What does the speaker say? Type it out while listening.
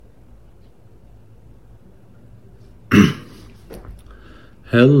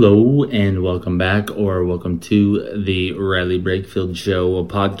Hello and welcome back, or welcome to the Riley Brakefield Show, a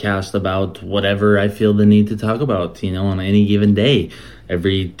podcast about whatever I feel the need to talk about, on any given day.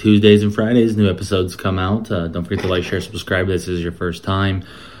 Every Tuesdays and Fridays, new episodes come out. Don't forget to like, share, subscribe. If this is your first time.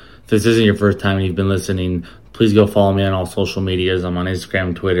 If this isn't your first time and you've been listening, please go follow me on all social medias. I'm on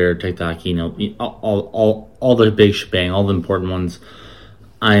Instagram, Twitter, TikTok, all the big shebang, all the important ones.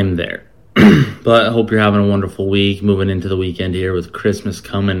 I'm there. But I hope you're having a wonderful week, moving into the weekend here with Christmas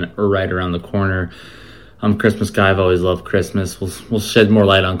coming right around the corner. I'm a Christmas guy. I've always loved Christmas. We'll shed more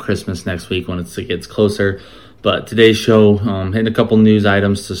light on Christmas next week when it gets closer. But today's show, hitting a couple news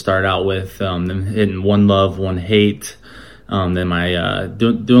items to start out with. Then hitting one love, one hate. Then my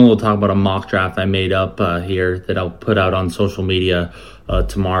doing a little talk about a mock draft I made up here that I'll put out on social media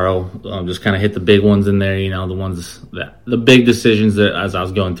tomorrow. Just kind of hit the big ones in there, the big decisions that as I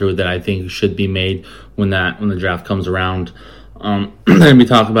was going through that I think should be made when the draft comes around. Then we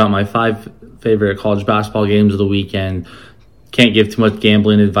talk about my 5 favorite college basketball games of the weekend. Can't give too much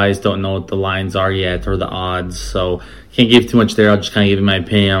gambling advice. Don't know what the lines are yet or the odds, so can't give too much there. I'll just kind of give you my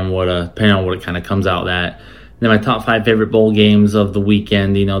opinion on what it kind of comes out at. Then my top 5 favorite bowl games of the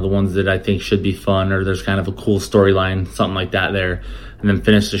weekend, the ones that I think should be fun or there's kind of a cool storyline, something like that there. And then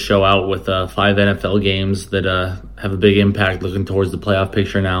finish the show out with 5 NFL games that have a big impact looking towards the playoff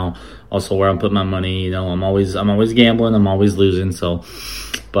picture now. Also where I'm putting my money, I'm always gambling, I'm always losing. So,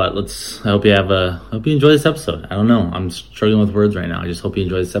 but I hope you enjoy this episode. I don't know, I'm struggling with words right now. I just hope you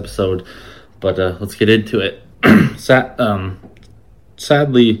enjoy this episode. But let's get into it.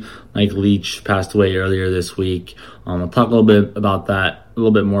 Sadly, Mike Leach passed away earlier this week. I'll talk a little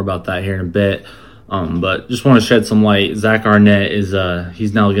bit more about that here in a bit. But just want to shed some light. Zach Arnett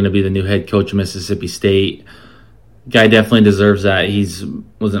he's now going to be the new head coach of Mississippi State. Guy definitely deserves that.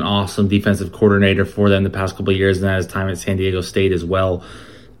 Was an awesome defensive coordinator for them the past couple of years, and that his time at San Diego State as well.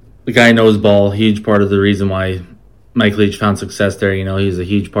 The guy knows ball. Huge part of the reason why Mike Leach found success there. He's a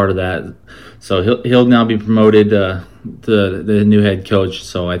huge part of that. So he'll now be promoted to the new head coach.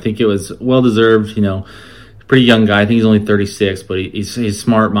 So I think it was well deserved. Pretty young guy. I think he's only 36, but he's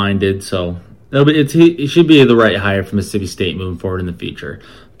smart minded. So it should be the right hire for Mississippi State moving forward in the future.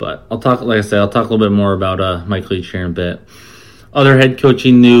 But I'll talk a little bit more about Mike Leach here in a bit. Other head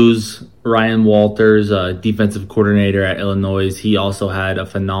coaching news, Ryan Walters, defensive coordinator at Illinois. He also had a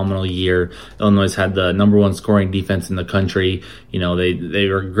phenomenal year. Illinois had the number 1 scoring defense in the country. They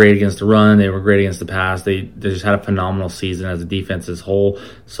were great against the run. They were great against the pass. They just had a phenomenal season as a defense as a whole.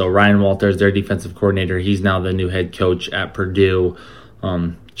 So Ryan Walters, their defensive coordinator, he's now the new head coach at Purdue.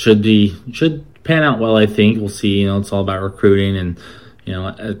 Should pan out well, I think. We'll see. It's all about recruiting and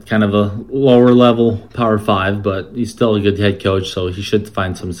at kind of a lower level, Power 5, but he's still a good head coach, so he should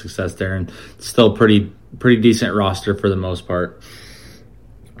find some success there, and still pretty decent roster for the most part.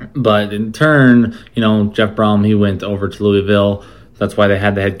 But in turn, Jeff Brom, he went over to Louisville. That's why they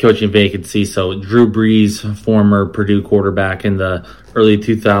had the head coaching vacancy. So Drew Brees, former Purdue quarterback in the early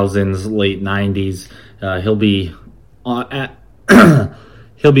 2000s, late 90s, he'll be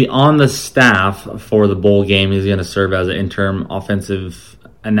He'll be on the staff for the bowl game. He's going to serve as an interim offensive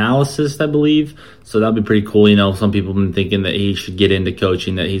analyst, I believe. So that'll be pretty cool. Some people have been thinking that he should get into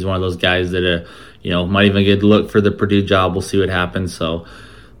coaching, that he's one of those guys that, might even get a look for the Purdue job. We'll see what happens. So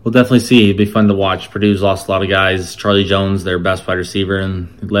we'll definitely see. It'll be fun to watch. Purdue's lost a lot of guys. Charlie Jones, their best wide receiver,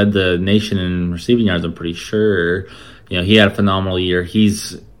 and led the nation in receiving yards, I'm pretty sure. He had a phenomenal year.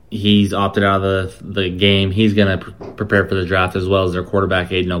 He's opted out of the game. He's going to prepare for the draft as well as their quarterback,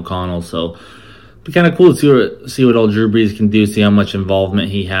 Aiden O'Connell. So it'd be kind of cool to see what old Drew Brees can do, see how much involvement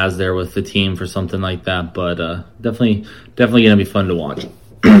he has there with the team for something like that. But definitely going to be fun to watch.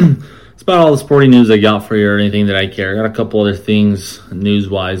 That's about all the sporting news I got for you or anything that I care. I got a couple other things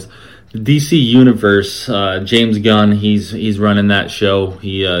news-wise. The DC Universe, James Gunn, he's running that show.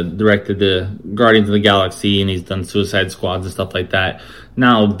 He directed the Guardians of the Galaxy, and he's done Suicide Squads and stuff like that.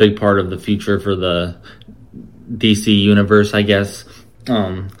 Now a big part of the future for the DC Universe, I guess.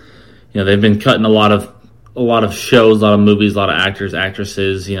 They've been cutting a lot of shows, a lot of movies, a lot of actors,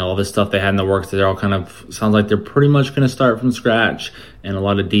 actresses, all this stuff they had in the works. They're all kind of, sounds like they're pretty much going to start from scratch. And a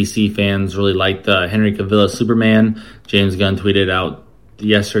lot of DC fans really liked Henry Cavill as Superman. James Gunn tweeted out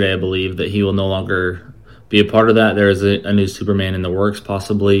yesterday, I believe, that he will no longer be a part of that. There is a new Superman in the works,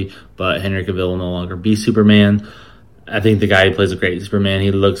 possibly, but Henry Cavill will no longer be Superman. I think the guy who plays a great Superman,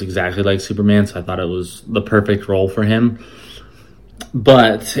 he looks exactly like Superman, so I thought it was the perfect role for him.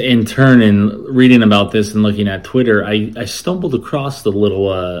 But in turn, in reading about this and looking at Twitter, I stumbled across the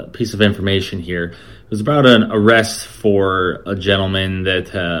little piece of information here. It was about an arrest for a gentleman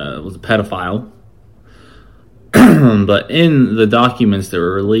that was a pedophile. But in the documents that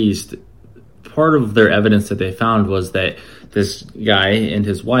were released, part of their evidence that they found was that this guy and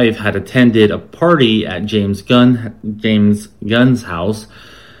his wife had attended a party at James Gunn's house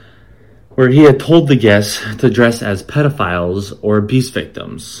where he had told the guests to dress as pedophiles or abuse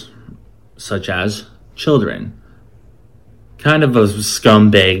victims, such as children. Kind of a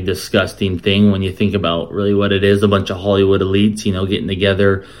scumbag, disgusting thing when you think about really what it is. A bunch of Hollywood elites, getting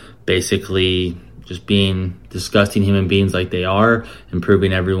together, basically just being disgusting human beings like they are, and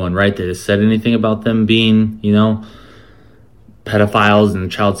proving everyone right that has said anything about them being, pedophiles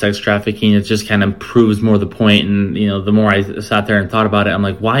and child sex trafficking. It just kind of proves more the point. And, the more I sat there and thought about it, I'm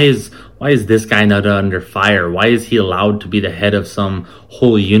like, why is this guy not under fire? Why is he allowed to be the head of some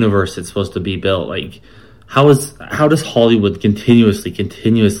whole universe that's supposed to be built? Like, how does Hollywood continuously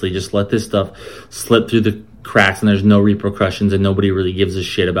just let this stuff slip through the cracks and there's no repercussions and nobody really gives a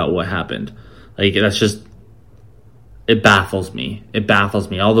shit about what happened? Like, that's just, it baffles me. It baffles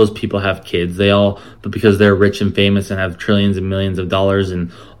me. All those people have kids. But because they're rich and famous and have trillions and millions of dollars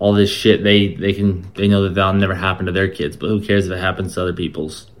and all this shit, they know that that'll never happen to their kids. But who cares if it happens to other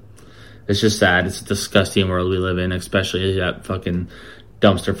people's? It's just sad. It's a disgusting world we live in, especially that fucking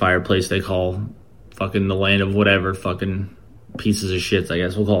dumpster fire place they call fucking the land of whatever fucking pieces of shits. I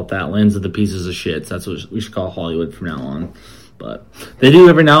guess we'll call it that. Lands of the pieces of shits. That's what we should call Hollywood from now on. But they do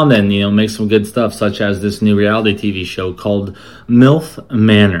every now and then, make some good stuff, such as this new reality TV show called MILF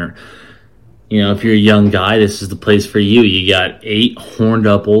Manor. If you're a young guy, this is the place for you. You got 8 horned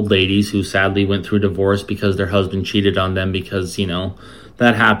up old ladies who sadly went through divorce because their husband cheated on them because,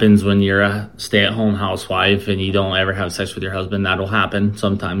 that happens when you're a stay-at-home housewife and you don't ever have sex with your husband. That'll happen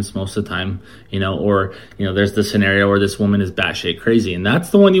sometimes, most of the time, or, there's the scenario where this woman is batshit crazy, and that's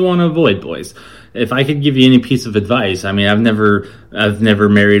the one you want to avoid, boys. If I could give you any piece of advice, I mean, I've never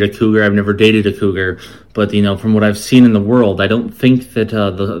married a cougar, I've never dated a cougar, but, from what I've seen in the world, I don't think that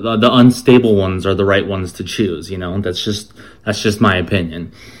the unstable ones are the right ones to choose, that's just my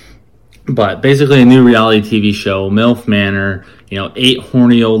opinion. But basically a new reality TV show, MILF Manor, 8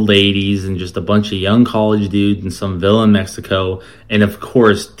 horny old ladies and just a bunch of young college dudes in some villa in Mexico. And of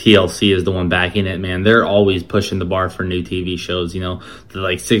course, TLC is the one backing it, man. They're always pushing the bar for new TV shows, they're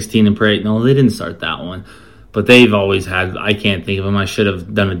like 16 and Prey. No, they didn't start that one. But they've always had, I can't think of them. I should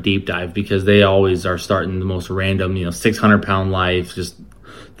have done a deep dive because they always are starting the most random, 600-pound life, just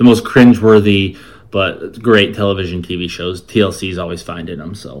the most cringeworthy, but great television TV shows. TLC is always finding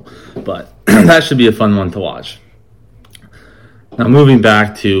them. But that should be a fun one to watch. Now, moving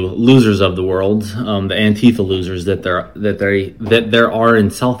back to losers of the world, the Antifa losers that there are in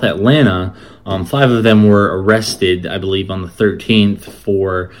South Atlanta. 5 of them were arrested, I believe, on the 13th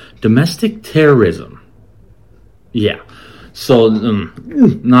for domestic terrorism. Yeah. So,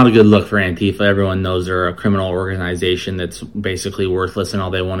 not a good look for Antifa. Everyone knows they're a criminal organization that's basically worthless, and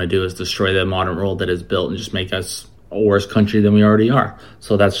all they want to do is destroy the modern world that is built and just make us a worse country than we already are.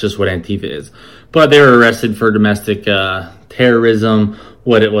 So that's just what Antifa is. But they were arrested for domestic terrorism.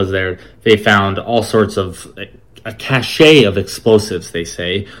 What it was there, they found all sorts of a cache of explosives, they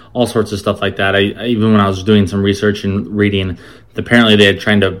say, all sorts of stuff like that. Even when I was doing some research and reading, apparently they had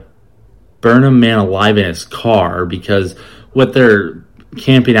tried to burn a man alive in his car because what they're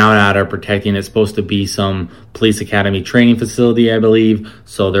camping out at or protecting is supposed to be some police academy training facility, I believe.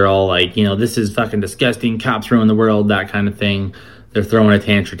 So they're all like, this is fucking disgusting, cops ruin the world, that kind of thing. They're throwing a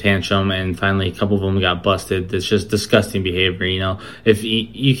tantrum, and finally a couple of them got busted. It's just disgusting behavior, If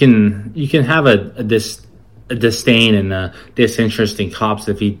you can have a disdain and a disinterest in cops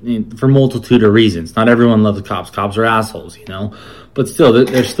for multitude of reasons. Not everyone loves cops. Cops are assholes, But still,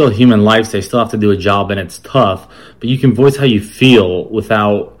 they're still human lives. They still have to do a job, and it's tough. But you can voice how you feel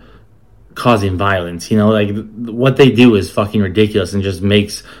without causing violence. What they do is fucking ridiculous and just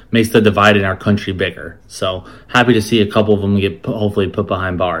makes the divide in our country bigger. So happy to see a couple of them get hopefully put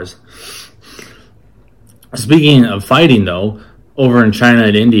behind bars. Speaking of fighting, though, over in China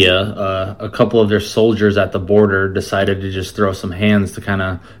and India, a couple of their soldiers at the border decided to just throw some hands to kind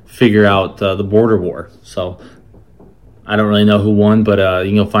of figure out the border war. So I don't really know who won, but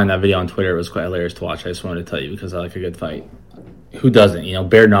you can go find that video on Twitter. It was quite hilarious to watch. I just wanted to tell you because I like a good fight. Who doesn't?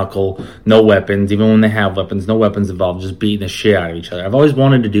 Bare knuckle, no weapons. Even when they have weapons, no weapons involved, just beating the shit out of each other. I've always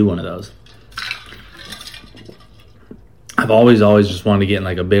wanted to do one of those. I've always just wanted to get in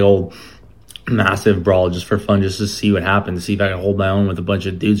like a big old massive brawl just for fun, just to see what happens, to see if I can hold my own with a bunch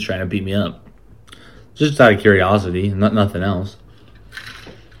of dudes trying to beat me up. Just out of curiosity, nothing else.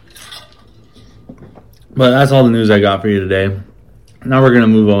 But that's all the news I got for you today. Now we're going to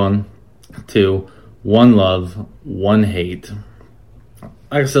move on to One Love, One Hate.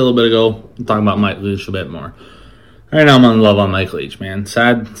 Like I said a little bit ago, I'm talking about Mike Leach a bit more. Right now, I'm in love on Mike Leach, man.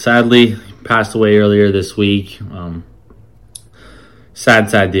 Sadly, he passed away earlier this week.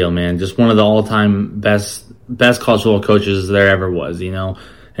 Sad deal, man. Just one of the all-time best college football coaches there ever was,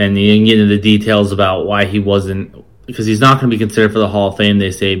 And you can get into the details about why he wasn't, because he's not going to be considered for the Hall of Fame,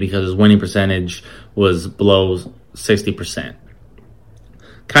 they say, because his winning percentage was below 60%.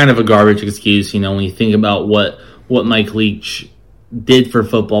 Kind of a garbage excuse, when you think about what Mike Leach did for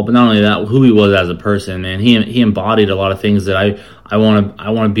football, but not only that, who he was as a person, man. He embodied a lot of things that I want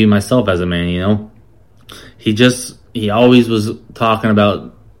to be myself as a man, He always was talking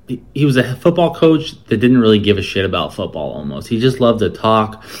about, he was a football coach that didn't really give a shit about football almost. He just loved to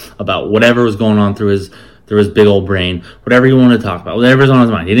talk about whatever was going on through his big old brain, whatever he wanted to talk about, whatever was on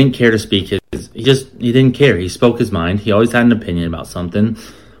his mind. He didn't care to speak he didn't care. He spoke his mind. He always had an opinion about something,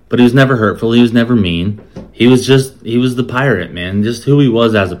 but he was never hurtful. He was never mean. He was the pirate, man. Just who he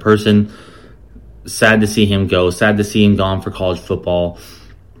was as a person. Sad to see him go. Sad to see him gone for college football.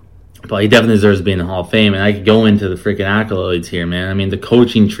 But he definitely deserves to be in the Hall of Fame. And I could go into the freaking accolades here, man. I mean, the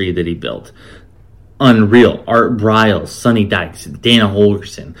coaching tree that he built. Unreal. Art Briles, Sonny Dykes, Dana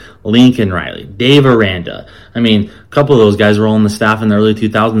Holgorsen, Lincoln Riley, Dave Aranda. I mean, a couple of those guys were all on the staff in the early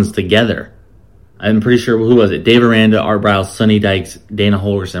 2000s together. I'm pretty sure, who was it? Dave Aranda, Art Briles, Sonny Dykes, Dana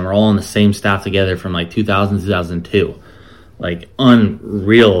Holgorsen were all on the same staff together from like 2000 to 2002. Like,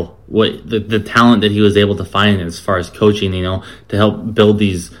 unreal what the talent that he was able to find as far as coaching, to help build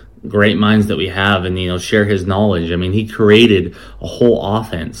these great minds that we have and, share his knowledge. I mean, he created a whole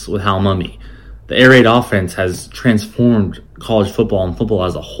offense with Hal Mumme. The air raid offense has transformed college football and football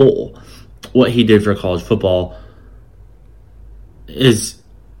as a whole. What he did for college football is,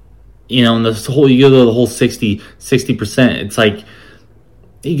 and the whole, you go to the whole 60%. It's like,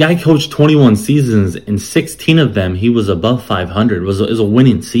 the guy coached 21 seasons, and 16 of them he was above 500. It was a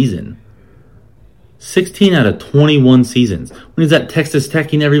winning season. 16 out of 21 seasons. When he was at Texas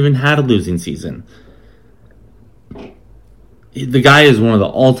Tech, he never even had a losing season. The guy is one of the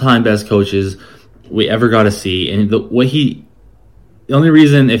all-time best coaches we ever got to see. And the only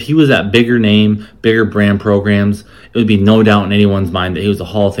reason, if he was at bigger name, bigger brand programs, it would be no doubt in anyone's mind that he was a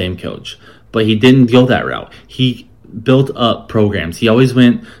Hall of Fame coach. But he didn't go that route. He built up programs. He always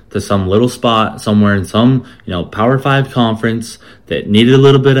went to some little spot somewhere in some, Power 5 conference that needed a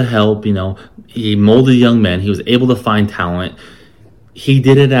little bit of help. He molded young men. He was able to find talent. He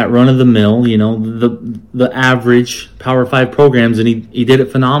did it at run-of-the-mill, the average Power 5 programs, and he did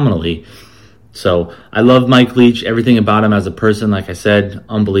it phenomenally. So I love Mike Leach, everything about him as a person, like I said,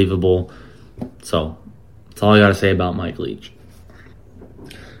 unbelievable. So that's all I got to say about Mike Leach.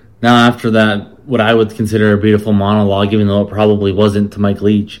 Now after that, what I would consider a beautiful monologue, even though it probably wasn't to Mike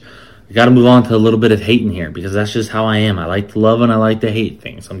Leach, I got to move on to a little bit of hating here because that's just how I am. I like to love and I like to hate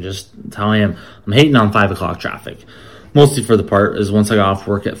things. That's how I am. I'm hating on 5 o'clock traffic. Mostly for the part is once I got off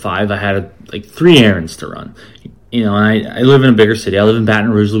work at 5, I had like 3 errands to run. And I live in a bigger city. I live in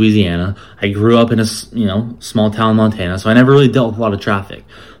Baton Rouge, Louisiana. I grew up in a, small town, Montana, so I never really dealt with a lot of traffic.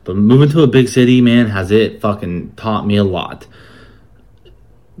 But moving to a big city, man, has it fucking taught me a lot.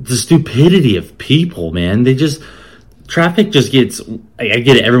 The stupidity of people, man. Traffic just gets, I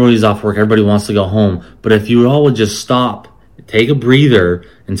get it, everybody's off work, everybody wants to go home. But if you all would just stop, take a breather,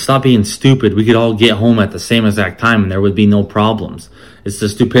 and stop being stupid, we could all get home at the same exact time and there would be no problems. It's the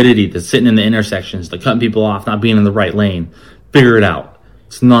stupidity, the sitting in the intersections, the cutting people off, not being in the right lane. Figure it out.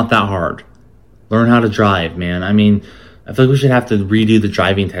 It's not that hard. Learn how to drive, man. I mean, I feel like we should have to redo the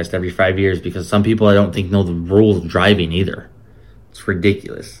driving test every 5 years because some people I don't think know the rules of driving either. It's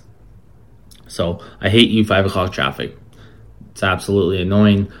ridiculous. So I hate you 5 o'clock traffic. It's absolutely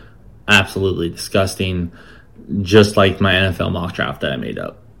annoying, absolutely disgusting, just like my NFL mock draft that I made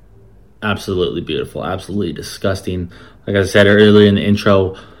up. Absolutely beautiful, absolutely disgusting. Like I said earlier in the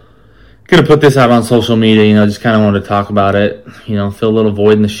intro, gonna put this out on social media, just kind of wanted to talk about it, fill a little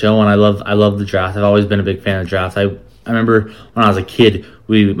void in the show. And I love the draft. I've always been a big fan of the draft. I remember when I was a kid,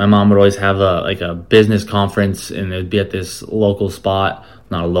 my mom would always have a business conference, and it would be at this local spot,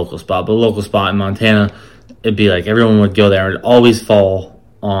 not a local spot, but a local spot in Montana. It'd be like everyone would go there, and it'd always fall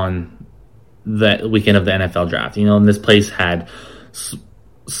on the weekend of the NFL draft. And this place had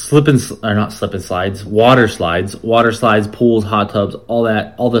water slides, pools, hot tubs, all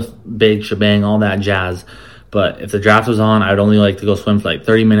that, all the big shebang, all that jazz. But if the draft was on, I'd only like to go swim for like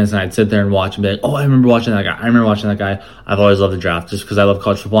 30 minutes, and I'd sit there and watch and be like, oh, I remember watching that guy. I've always loved the draft just because I love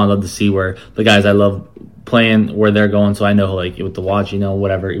college football. I love to see where the guys I love playing, where they're going, so I know like what to watch,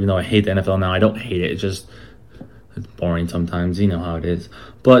 whatever. Even though I hate the NFL now, I don't hate it. It's boring sometimes, how it is.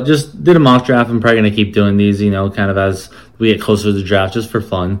 But just did a mock draft. I'm probably going to keep doing these, kind of as we get closer to the draft, just for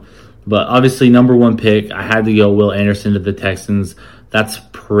fun. But obviously, number one pick, I had to go Will Anderson to the Texans. That's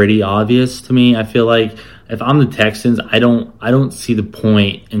pretty obvious to me. I feel like if I'm the Texans, I don't see the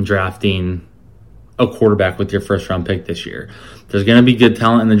point in drafting a quarterback with your first round pick this year. There's going to be good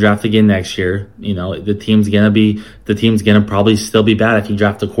talent in the draft again next year. The team's going to probably still be bad if you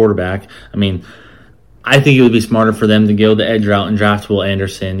draft a quarterback. I mean, I think it would be smarter for them to go the edge route and draft Will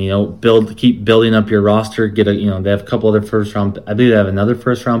Anderson. Keep building up your roster. They have a couple other first round. I believe they have another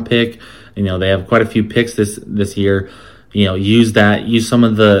first round pick. They have quite a few picks this year. Use some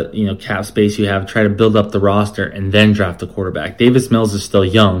of the cap space you have. Try to build up the roster and then draft a quarterback. Davis Mills is still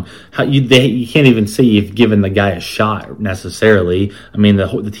young. You can't even say you've given the guy a shot necessarily. I mean,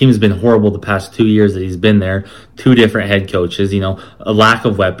 the team has been horrible the past 2 years that he's been there. 2 different head coaches. A lack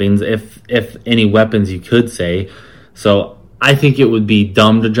of weapons, if any weapons you could say. So I think it would be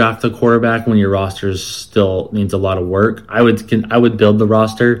dumb to draft a quarterback when your roster still needs a lot of work. I would build the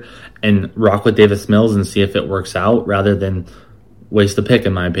roster and rock with Davis Mills and see if it works out rather than waste the pick,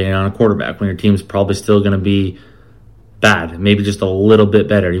 in my opinion, on a quarterback when your team's probably still going to be bad, maybe just a little bit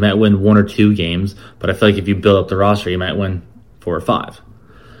better. You might win 1 or 2 games, but I feel like if you build up the roster, you might win 4 or 5.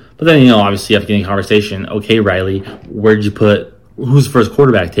 But then, obviously you have to get in conversation. Okay, Riley, where'd you put, who's the first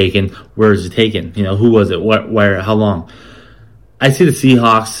quarterback taken? Where is it taken? Who was it? What, where, how long? I see the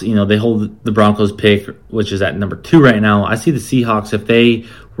Seahawks, they hold the Broncos pick, which is at number 2 right now. I see the Seahawks, if they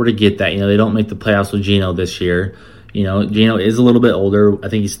were to get that, they don't make the playoffs with Geno this year. Geno is a little bit older. I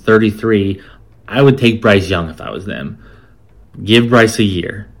think he's 33. I would take Bryce Young if I was them. Give Bryce a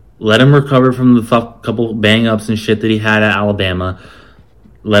year. Let him recover from the couple bang-ups and shit that he had at Alabama.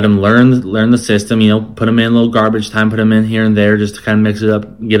 Let him learn the system, put him in a little garbage time, put him in here and there just to kind of mix it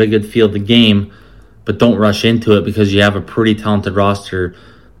up, get a good feel of the game. But don't rush into it because you have a pretty talented roster.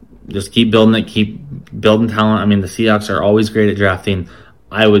 Just keep building it, keep building talent. I mean, the Seahawks are always great at drafting.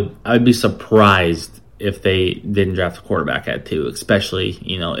 I would be surprised if they didn't draft a quarterback at 2, especially,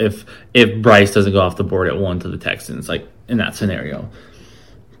 if Bryce doesn't go off the board at 1 to the Texans, like in that scenario.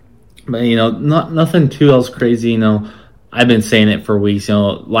 But, nothing too else crazy, I've been saying it for weeks.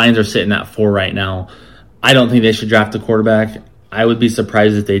 Lions are sitting at 4 right now. I don't think they should draft a quarterback. I would be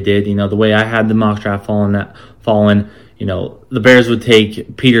surprised if they did. The way I had the mock draft falling, the Bears would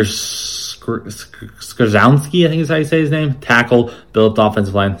take Peter Skorzowski, I think is how you say his name, tackle, build up the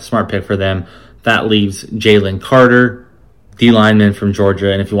offensive line, smart pick for them. That leaves Jalen Carter, D lineman from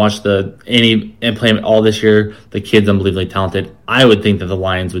Georgia. And if you watch and play him all this year, the kid's unbelievably talented. I would think that the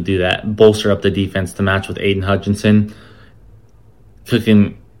Lions would do that, bolster up the defense to match with Aiden Hutchinson.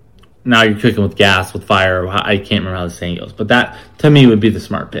 Now you're cooking with gas, with fire. I can't remember how the saying goes. But that, to me, would be the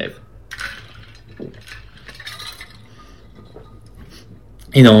smart pick.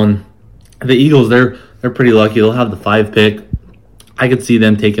 And the Eagles, they're pretty lucky. They'll have the 5 pick. I could see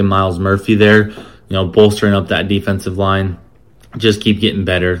them taking Myles Murphy there, bolstering up that defensive line. Just keep getting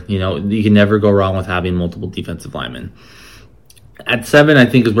better. You can never go wrong with having multiple defensive linemen. At 7, I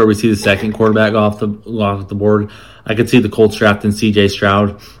think, is where we see the second quarterback off the board. I could see the Colts drafting C.J.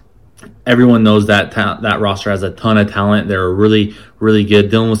 Stroud. Everyone knows that roster has a ton of talent. They're really, really good,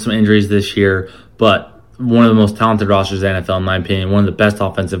 dealing with some injuries this year, but one of the most talented rosters in the NFL, in my opinion, one of the best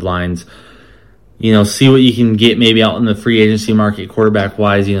offensive lines. See what you can get maybe out in the free agency market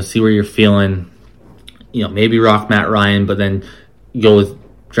quarterback-wise, see where you're feeling. Maybe rock Matt Ryan, but then go with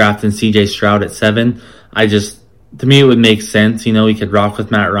drafting C.J. Stroud at 7. To me, it would make sense. We could rock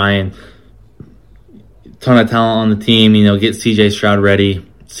with Matt Ryan. Ton of talent on the team, get C.J. Stroud ready.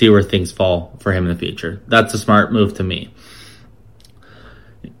 See where things fall for him in the future. That's a smart move to me.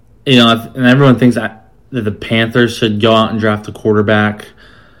 And everyone thinks that the Panthers should go out and draft a quarterback.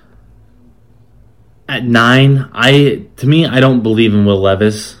 At 9, I don't believe in Will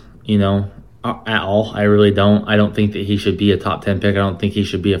Levis, at all. I really don't. I don't think that he should be a top 10 pick. I don't think he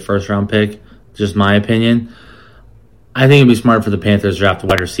should be a first-round pick. Just my opinion. I think it'd be smart for the Panthers to draft a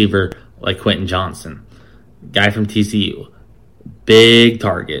wide receiver like Quentin Johnson, guy from TCU. Big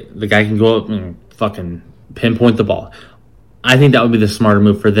target. The guy can go up and fucking pinpoint the ball. I think that would be the smarter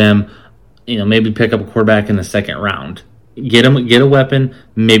move for them. Maybe pick up a quarterback in the 2nd round. Get a weapon.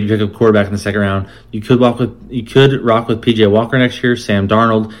 Maybe pick up a quarterback in the 2nd round. You could rock with PJ Walker next year. Sam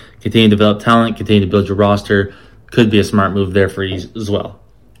Darnold. Continue to develop talent. Continue to build your roster. Could be a smart move there for you as well.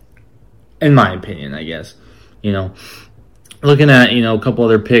 In my opinion, I guess. Looking at a couple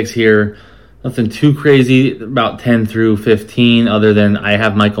other picks here. Nothing too crazy about 10 through 15 other than I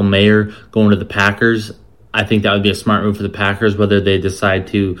have Michael Mayer going to the Packers. I think that would be a smart move for the Packers, whether they decide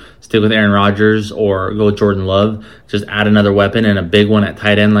to stick with Aaron Rodgers or go with Jordan Love. Just add another weapon and a big one at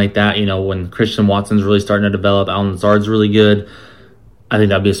tight end like that. When Christian Watson's really starting to develop, Allen Lazard's really good. I think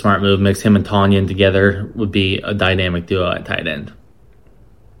that'd be a smart move. Mix him and Tanyan together would be a dynamic duo at tight end.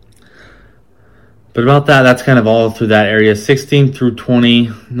 But about that, that's kind of all through that area. 16 through 20,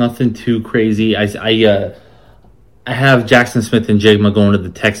 nothing too crazy. I have Jackson Smith and Jigma going to the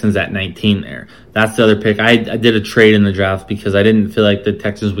Texans at 19 there. That's the other pick. I did a trade in the draft because I didn't feel like the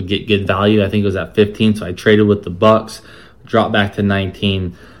Texans would get good value. I think it was at 15, so I traded with the Bucks, dropped back to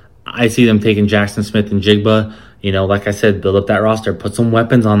 19. I see them taking Jackson Smith and Jigba. Like I said, build up that roster. Put some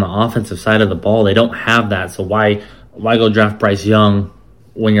weapons on the offensive side of the ball. They don't have that, so why go draft Bryce Young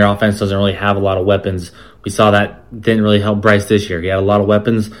when your offense doesn't really have a lot of weapons? We saw that didn't really help Bryce this year. He had a lot of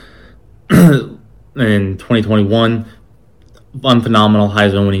weapons in 2021. Phenomenal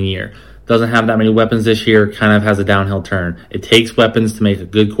Heisman winning year. Doesn't have that many weapons this year. Kind of has a downhill turn. It takes weapons to make a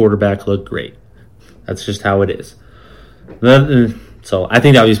good quarterback look great. That's just how it is. So I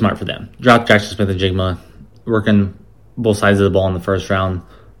think that would be smart for them. Drop Jackson Smith and Jigma, working both sides of the ball in the first round.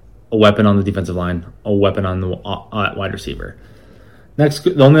 A weapon on the defensive line, a weapon on the wide receiver. Next,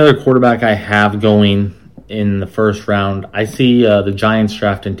 the only other quarterback I have going in the first round, I see the Giants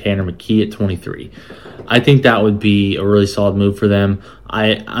drafting Tanner McKee at 23. I think that would be a really solid move for them.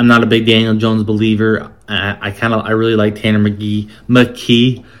 I'm not a big Daniel Jones believer. I really like Tanner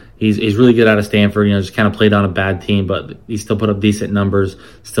McKee. He's really good out of Stanford. Just kind of played on a bad team, but he still put up decent numbers.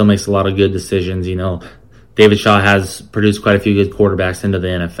 Still makes a lot of good decisions. David Shaw has produced quite a few good quarterbacks into the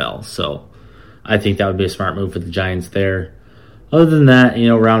NFL, so I think that would be a smart move for the Giants there. Other than that,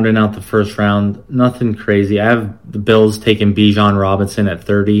 rounding out the first round, nothing crazy. I have the Bills taking Bijan Robinson at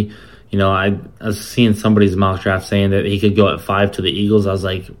 30. I was seeing somebody's mock draft saying that he could go at 5 to the Eagles. I was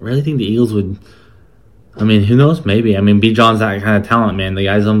like, really think the Eagles would? Who knows? Maybe. Bijan's that kind of talent, man. The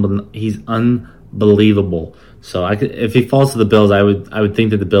guy's he's unbelievable. So if he falls to the Bills, I would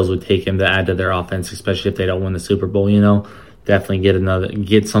think that the Bills would take him to add to their offense, especially if they don't win the Super Bowl. Definitely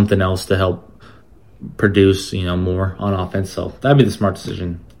get something else to help produce more on offense. So that'd be the smart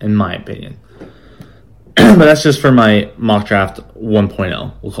decision in my opinion. But that's just for my mock draft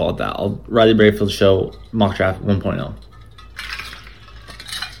 1.0. We'll call it that. Riley Brakefield Show mock draft 1.0.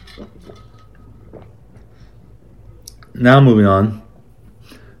 Now moving on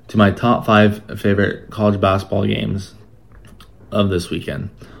to my top 5 favorite college basketball games of this weekend.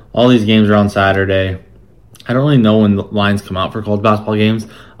 All these games are on Saturday. I don't really know when the lines come out for college basketball games.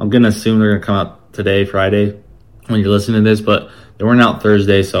 I'm going to assume they're going to come out today, Friday, when you're listening to this, but they weren't out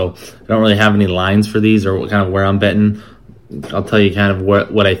Thursday, so I don't really have any lines for these or kind of where I'm betting. I'll tell you kind of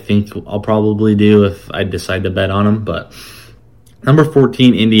what I think I'll probably do if I decide to bet on them. But number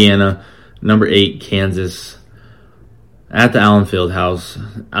 14, Indiana. Number 8, Kansas. At the Allen Fieldhouse.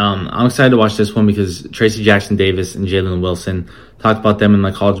 I'm excited to watch this one because Tracy Jackson Davis and Jalen Wilson, talked about them in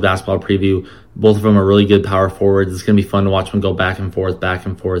my college basketball preview. Both of them are really good power forwards. It's going to be fun to watch them go back and forth,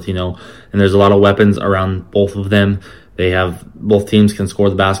 and there's a lot of weapons around both of them. Both teams can score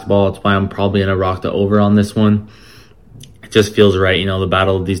the basketball. That's why I'm probably going to rock the over on this one. It just feels right, the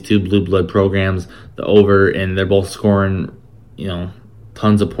battle of these two blue blood programs, the over, and they're both scoring,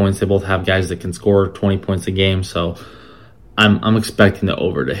 tons of points. They both have guys that can score 20 points a game, so I'm expecting the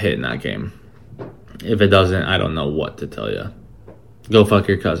over to hit in that game. If it doesn't, I don't know what to tell you. Go fuck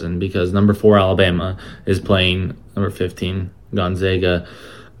your cousin, because number 4 Alabama is playing number 15 Gonzaga.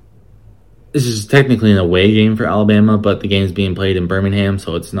 This is technically an away game for Alabama, but the game's being played in Birmingham,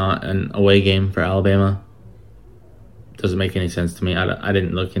 so it's not an away game for Alabama. Doesn't make any sense to me. I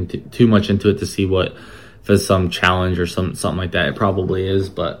didn't look into too much into it to see if it's some challenge or something like that. It probably is,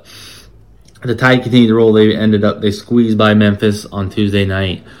 but the Tide continued to roll. They squeezed by Memphis on Tuesday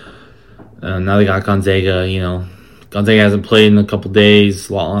night. Now they got Gonzaga. Gonzaga hasn't played in a couple days,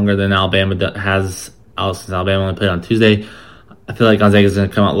 a lot longer than Alabama has. Since Alabama only played on Tuesday, I feel like Gonzaga's going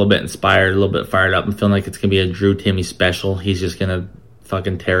to come out a little bit inspired, a little bit fired up. I'm feeling like it's going to be a Drew Timme special. He's just going to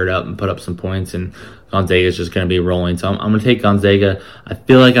fucking tear it up and put up some points, and Gonzaga's just going to be rolling. So I'm going to take Gonzaga. I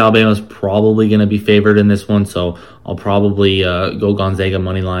feel like Alabama's probably going to be favored in this one, so I'll probably go Gonzaga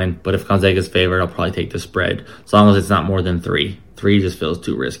money line. But if Gonzaga's favored, I'll probably take the spread, as long as it's not more than 3. 3 just feels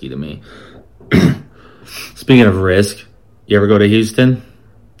too risky to me. Speaking of risk, you ever go to Houston?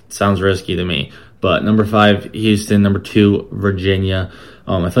 Sounds risky to me. But number 5, Houston. Number 2, Virginia.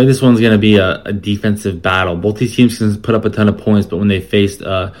 I feel like this one's going to be a defensive battle. Both these teams can put up a ton of points, but when they faced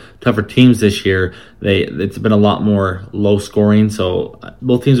tougher teams this year, it's been a lot more low scoring. So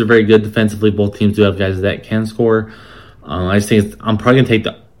both teams are very good defensively. Both teams do have guys that can score. I just think I'm probably going to take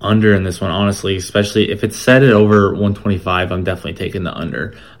the under in this one, honestly, especially if it's set at over 125. I'm definitely taking the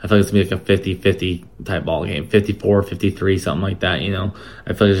under. I feel like it's going to be like a 50-50 type ball game, 54, 53, something like that. I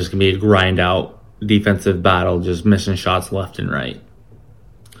feel like it's just going to be a grind out defensive battle, just missing shots left and right.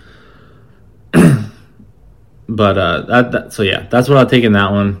 But so yeah, that's what I'll take in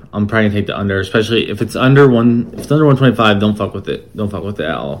that one. I'm probably gonna take the under, especially if it's under 125. Don't fuck with it. Don't fuck with it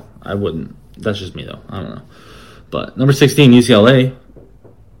at all. I wouldn't. That's just me though. I don't know. But number 16, UCLA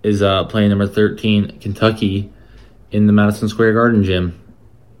is playing number 13, Kentucky, in the Madison Square Garden gym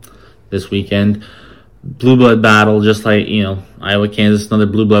this weekend. Blue blood battle, just like Iowa, Kansas. Another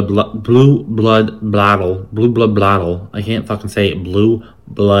blue blood battle. I can't fucking say it. Blue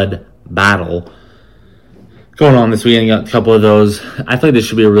blood battle going on this weekend. Got a couple of those. I think this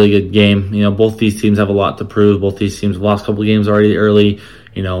should be a really good game. Both these teams have a lot to prove. Both these teams have lost a couple of games already early.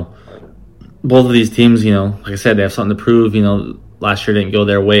 Both of these teams, like I said, they have something to prove. Last year didn't go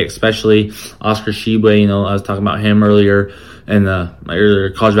their way, especially Oscar Tshiebwe. I was talking about him earlier in my earlier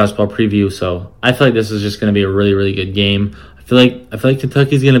college basketball preview. So I feel like this is just going to be a really, really good game. I feel like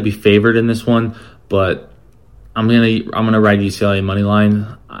Kentucky's going to be favored in this one, but I'm gonna ride UCLA money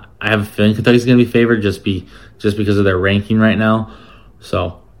line. I have a feeling Kentucky's going to be favored just because of their ranking right now.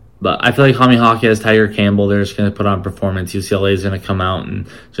 So. But I feel like Hami Hawkins, Tiger Campbell, they're just going to put on performance. UCLA is going to come out and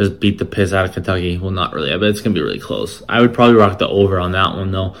just beat the piss out of Kentucky. Well, not really. I bet it's going to be really close. I would probably rock the over on that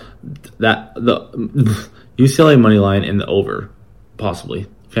one, though. The UCLA money line in the over, possibly.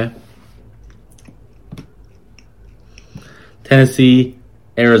 Okay? Tennessee,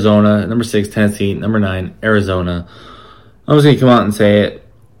 Arizona. Number 6, Tennessee. Number 9, Arizona. I'm just going to come out and say it.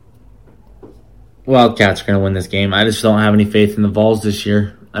 Wildcats are going to win this game. I just don't have any faith in the Vols this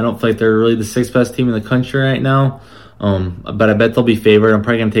year. I don't feel like they're really the 6th best team in the country right now. But I bet they'll be favored. I'm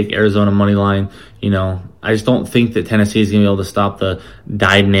probably going to take Arizona money line. I just don't think that Tennessee is going to be able to stop the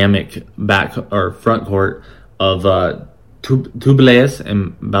dynamic back or front court of Tubeles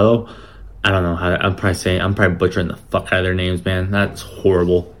and Bello. I don't know how I'm probably butchering the fuck out of their names, man. That's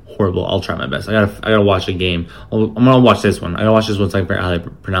horrible. I'll try my best. I gotta watch a game. I'm gonna watch this one. I gotta watch this one so I can figure out how they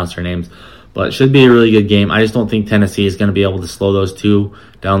pronounce their names. But it should be a really good game. I just don't think Tennessee is going to be able to slow those two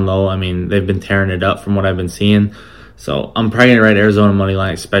down low. I mean, they've been tearing it up from what I've been seeing. So I'm probably going to ride Arizona money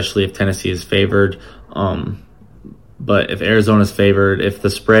line, especially if Tennessee is favored. But if Arizona's favored, if the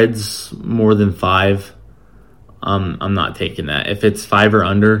spread's more than 5, I'm not taking that. If it's 5 or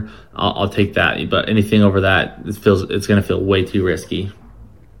under, I'll take that. But anything over that, it's going to feel way too risky.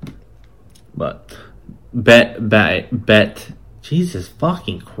 But bet. Jesus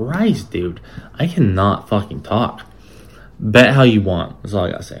fucking Christ, dude. I cannot fucking talk. Bet how you want. That's all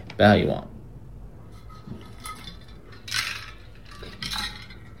I gotta say. Bet how you want.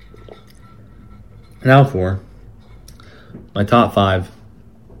 Now for my top 5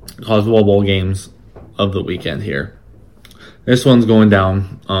 college football bowl games of the weekend here. This one's going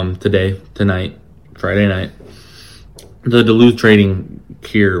down tonight, Friday night. The Duluth Trading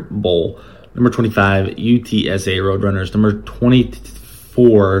Gear Bowl. Number 25, UTSA Roadrunners. Number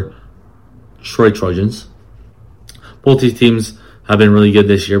 24, Troy Trojans. Both these teams have been really good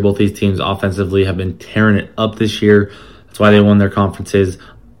this year. Both these teams offensively have been tearing it up this year. That's why they won their conferences.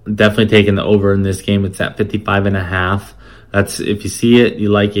 Definitely taking the over in this game. It's at 55.5. That's, if you see it, you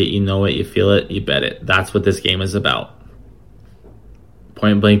like it, you know it, you feel it, you bet it. That's what this game is about.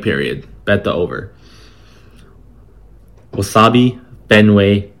 Point blank period. Bet the over. Wasabi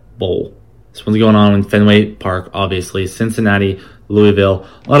Fenway Bowl. This one's going on in Fenway Park, obviously. Cincinnati, Louisville.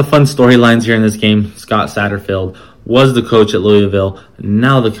 A lot of fun storylines here in this game. Scott Satterfield was the coach at Louisville,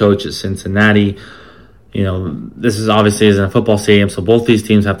 now the coach at Cincinnati. This is obviously isn't a football stadium, so both these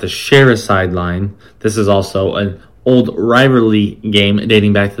teams have to share a sideline. This is also an old rivalry game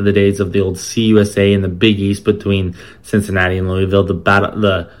dating back to the days of the old CUSA and the Big East between Cincinnati and Louisville. The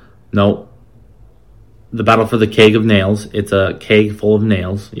battle for the keg of nails. It's a keg full of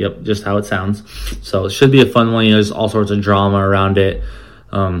nails. Yep, just how it sounds. So it should be a fun one. There's all sorts of drama around it.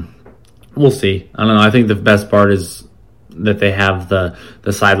 We'll see. I don't know. I think the best part is that they have the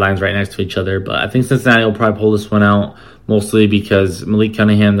sidelines right next to each other. But I think Cincinnati will probably pull this one out, mostly because Malik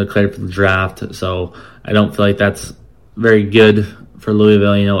Cunningham declared for the draft. So I don't feel like that's very good for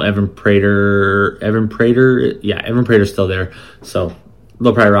Louisville. Evan Prater's still there. So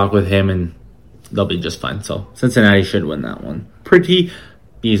they'll probably rock with him and they'll be just fine. So Cincinnati should win that one pretty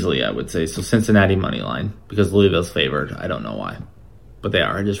easily, I would say. So Cincinnati money line because Louisville's favored. I don't know why, but they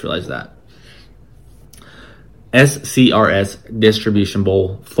are. I just realized that. SCRS Distribution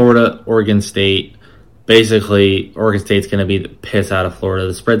Bowl, Florida, Oregon State. Basically, Oregon State's going to be the piss out of Florida.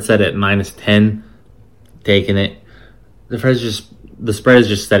 The spread set at -10. Taking it. The spread is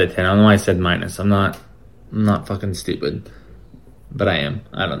just set at 10. I don't know why I said minus. I'm not fucking stupid. But I am.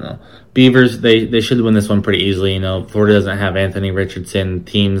 I don't know. Beavers, they should win this one pretty easily. Florida doesn't have Anthony Richardson.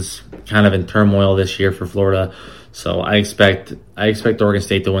 Team's kind of in turmoil this year for Florida. So I expect Oregon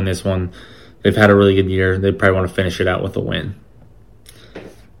State to win this one. They've had a really good year. They probably want to finish it out with a win.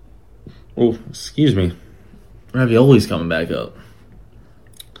 Oh, excuse me. Ravioli's coming back up.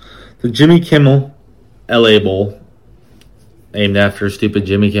 The Jimmy Kimmel LA Bowl, named after stupid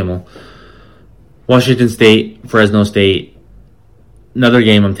Jimmy Kimmel. Washington State, Fresno State. Another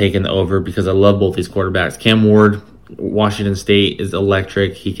game I'm taking over because I love both these quarterbacks. Cam Ward, Washington State, is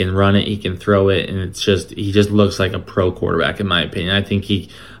electric. He can run it, he can throw it, and he just looks like a pro quarterback in my opinion. I think he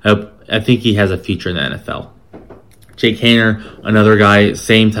has a future in the NFL. Jake Haener, another guy,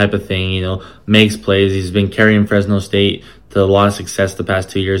 same type of thing, makes plays. He's been carrying Fresno State to a lot of success the past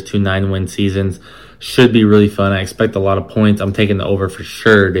 2 years, 2 9-win seasons. Should be really fun. I expect a lot of points. I'm taking the over for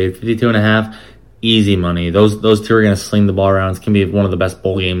sure, dude. 52.5, easy money. Those two are going to sling the ball around. It's going to be one of the best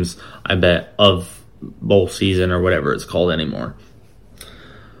bowl games, I bet, of bowl season or whatever it's called anymore.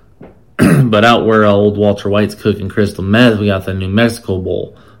 But out where old Walter White's cooking crystal meth, we got the New Mexico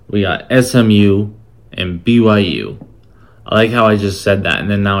Bowl. We got SMU and BYU. I like how I just said that, and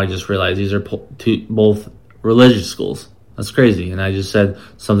then now I just realized these are both religious schools. That's crazy. And I just said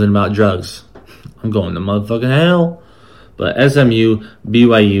something about drugs. I'm going to motherfucking hell. But SMU,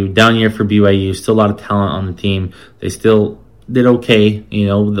 BYU, down year for BYU. Still a lot of talent on the team. They still did okay,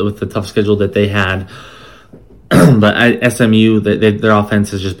 with the tough schedule that they had. But at SMU, their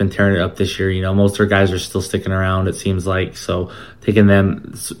offense has just been tearing it up this year. Most of their guys are still sticking around, it seems like. So taking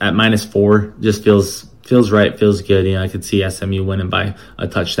them at -4 just feels right, feels good. I could see SMU winning by a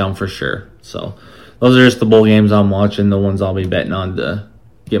touchdown for sure. So those are just the bowl games I'm watching, the ones I'll be betting on to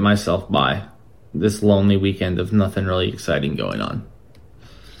get myself by this lonely weekend of nothing really exciting going on.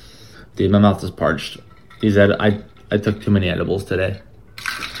 Dude, my mouth is parched. I took too many edibles today.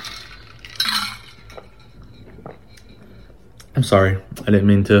 I'm sorry. I didn't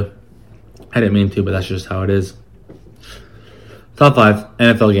mean to, but that's just how it is. Top 5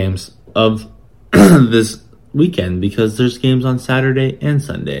 NFL games of this weekend, because there's games on Saturday and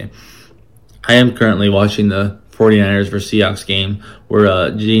Sunday. I am currently watching the 49ers versus Seahawks game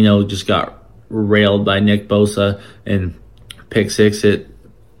where Gino just got railed by Nick Bosa and pick 6 it.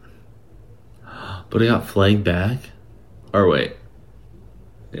 But it got flagged back? Or wait.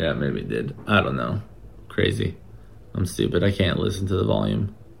 Yeah, maybe it did. I don't know. Crazy. I'm stupid. I can't listen to the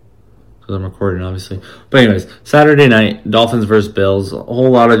volume because I'm recording, obviously. But anyways, Saturday night, Dolphins versus Bills. A whole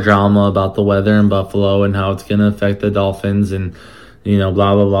lot of drama about the weather in Buffalo and how it's going to affect the Dolphins and, blah,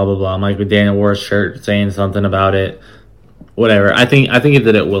 blah, blah, blah, blah. Mike McDaniel wore a shirt saying something about it. Whatever. I think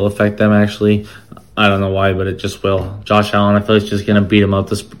that it will affect them, actually. I don't know why, but it just will. Josh Allen, I feel like he's just going to beat him up.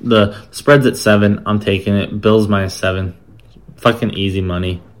 The spread's at 7. I'm taking it. Bills -7. Fucking easy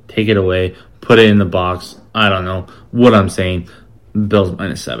money. Take it away. Put it in the box. I don't know what I'm saying. Bills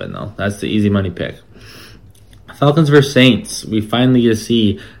 -7, though. That's the easy money pick. Falcons versus Saints. We finally get to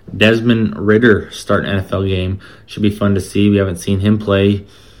see Desmond Ridder start an NFL game. Should be fun to see. We haven't seen him play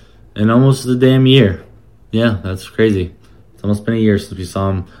in almost a damn year. Yeah, that's crazy. It's almost been a year since we saw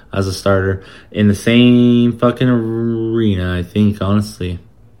him as a starter in the same fucking arena, I think, honestly.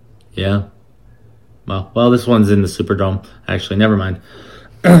 Yeah. Well, this one's in the Superdome, actually. Never mind.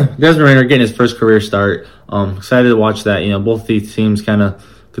 Desmond Ridder getting his first career start. Excited to watch that. Both these teams kind of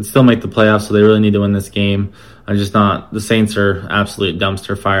could still make the playoffs, so they really need to win this game. I'm just not. The Saints are absolute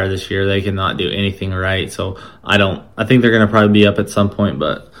dumpster fire this year. They cannot do anything right. So I think they're going to probably be up at some point,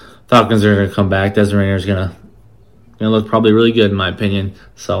 but Falcons are going to come back. Desmond Ridder is going to look probably really good in my opinion.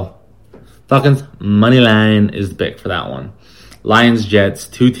 So Falcons money line is the pick for that one. Lions Jets,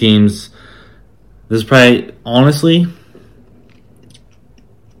 2 teams. This is probably, honestly,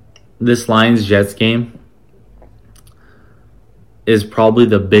 this Lions-Jets game is probably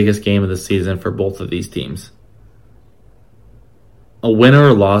the biggest game of the season for both of these teams. A win or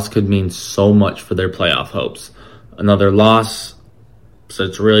a loss could mean so much for their playoff hopes. Another loss, so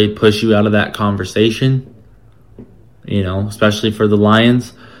it's really push you out of that conversation, especially for the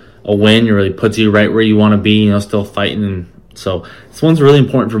Lions. A win really puts you right where you want to be, still fighting. And so this one's really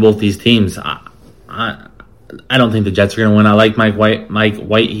important for both these teams. I don't think the Jets are going to win. I like Mike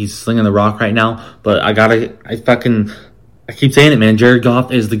White, he's slinging the rock right now. But I keep saying it, man. Jared Goff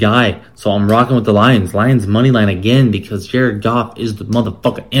is the guy. So I'm rocking with the Lions. Lions money line again because Jared Goff is the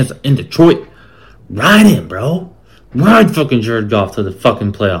motherfucking answer in Detroit. Ride him, bro. Ride fucking Jared Goff to the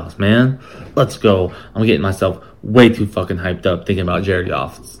fucking playoffs, man. Let's go. I'm getting myself way too fucking hyped up thinking about Jared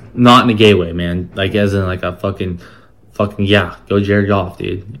Goff. Not in a gay way, man. Like as in like a fucking yeah, go Jared Goff,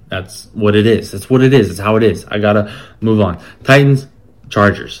 dude. That's what it is. That's what it is. It's how it is. I gotta move on. Titans,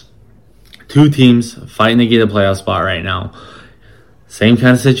 Chargers. 2 teams fighting to get a playoff spot right now. Same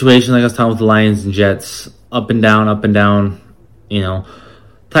kind of situation like I was talking with the Lions and Jets. Up and down, up and down.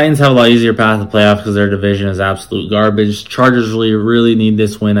 Titans have a lot easier path to playoffs because their division is absolute garbage. Chargers really need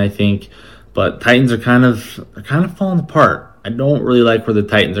this win, I think. But Titans are kind of falling apart. I don't really like where the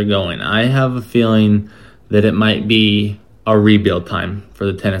Titans are going. I have a feeling that it might be a rebuild time for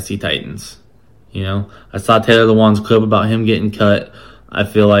the Tennessee Titans. I saw Taylor Lewan's clip about him getting cut. I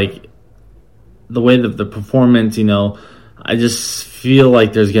feel like the way that the performance, I just feel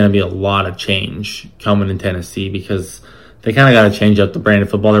like there's going to be a lot of change coming in Tennessee because they kind of got to change up the brand of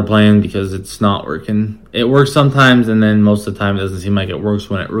football they're playing because it's not working. It works sometimes, and then most of the time it doesn't seem like it works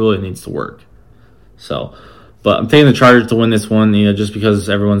when it really needs to work. So, but I'm taking the Chargers to win this one, just because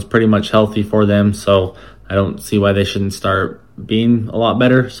everyone's pretty much healthy for them. So I don't see why they shouldn't start being a lot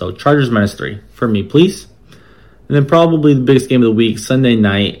better. So Chargers -3 for me, please. And then probably the biggest game of the week, Sunday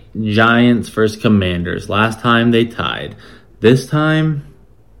night, Giants versus Commanders. Last time they tied. This time,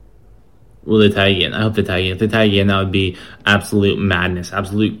 will they tie again? I hope they tie again. If they tie again, that would be absolute madness,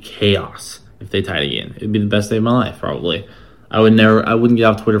 absolute chaos if they tied again. It would be the best day of my life, probably. I wouldn't get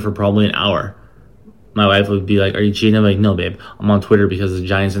off Twitter for probably an hour. My wife would be like, "Are you cheating?" I'm like, "No, babe. I'm on Twitter because the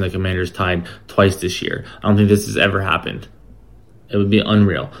Giants and the Commanders tied twice this year. I don't think this has ever happened." It would be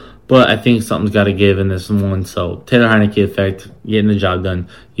unreal. But I think something's got to give in this one. So Taylor Heineke effect, getting the job done.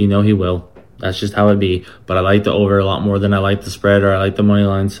 He will. That's just how it be. But I like the over a lot more than I like the spread or I like the money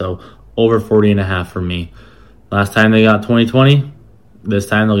line. So over 40.5 for me. Last time they got 20-20. This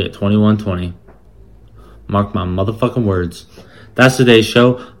time they'll get 21-20. Mark my motherfucking words. That's today's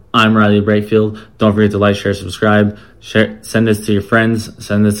show. I'm Riley Brakefield. Don't forget to like, share, subscribe. Send this to your friends.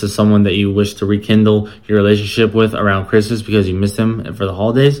 Send this to someone that you wish to rekindle your relationship with around Christmas because you missed him for the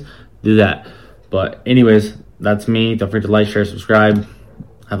holidays. Do that. But anyways, that's me. Don't forget to like, share, subscribe.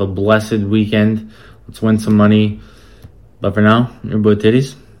 Have a blessed weekend. Let's win some money. But for now, your boy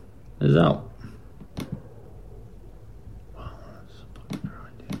Titties is out.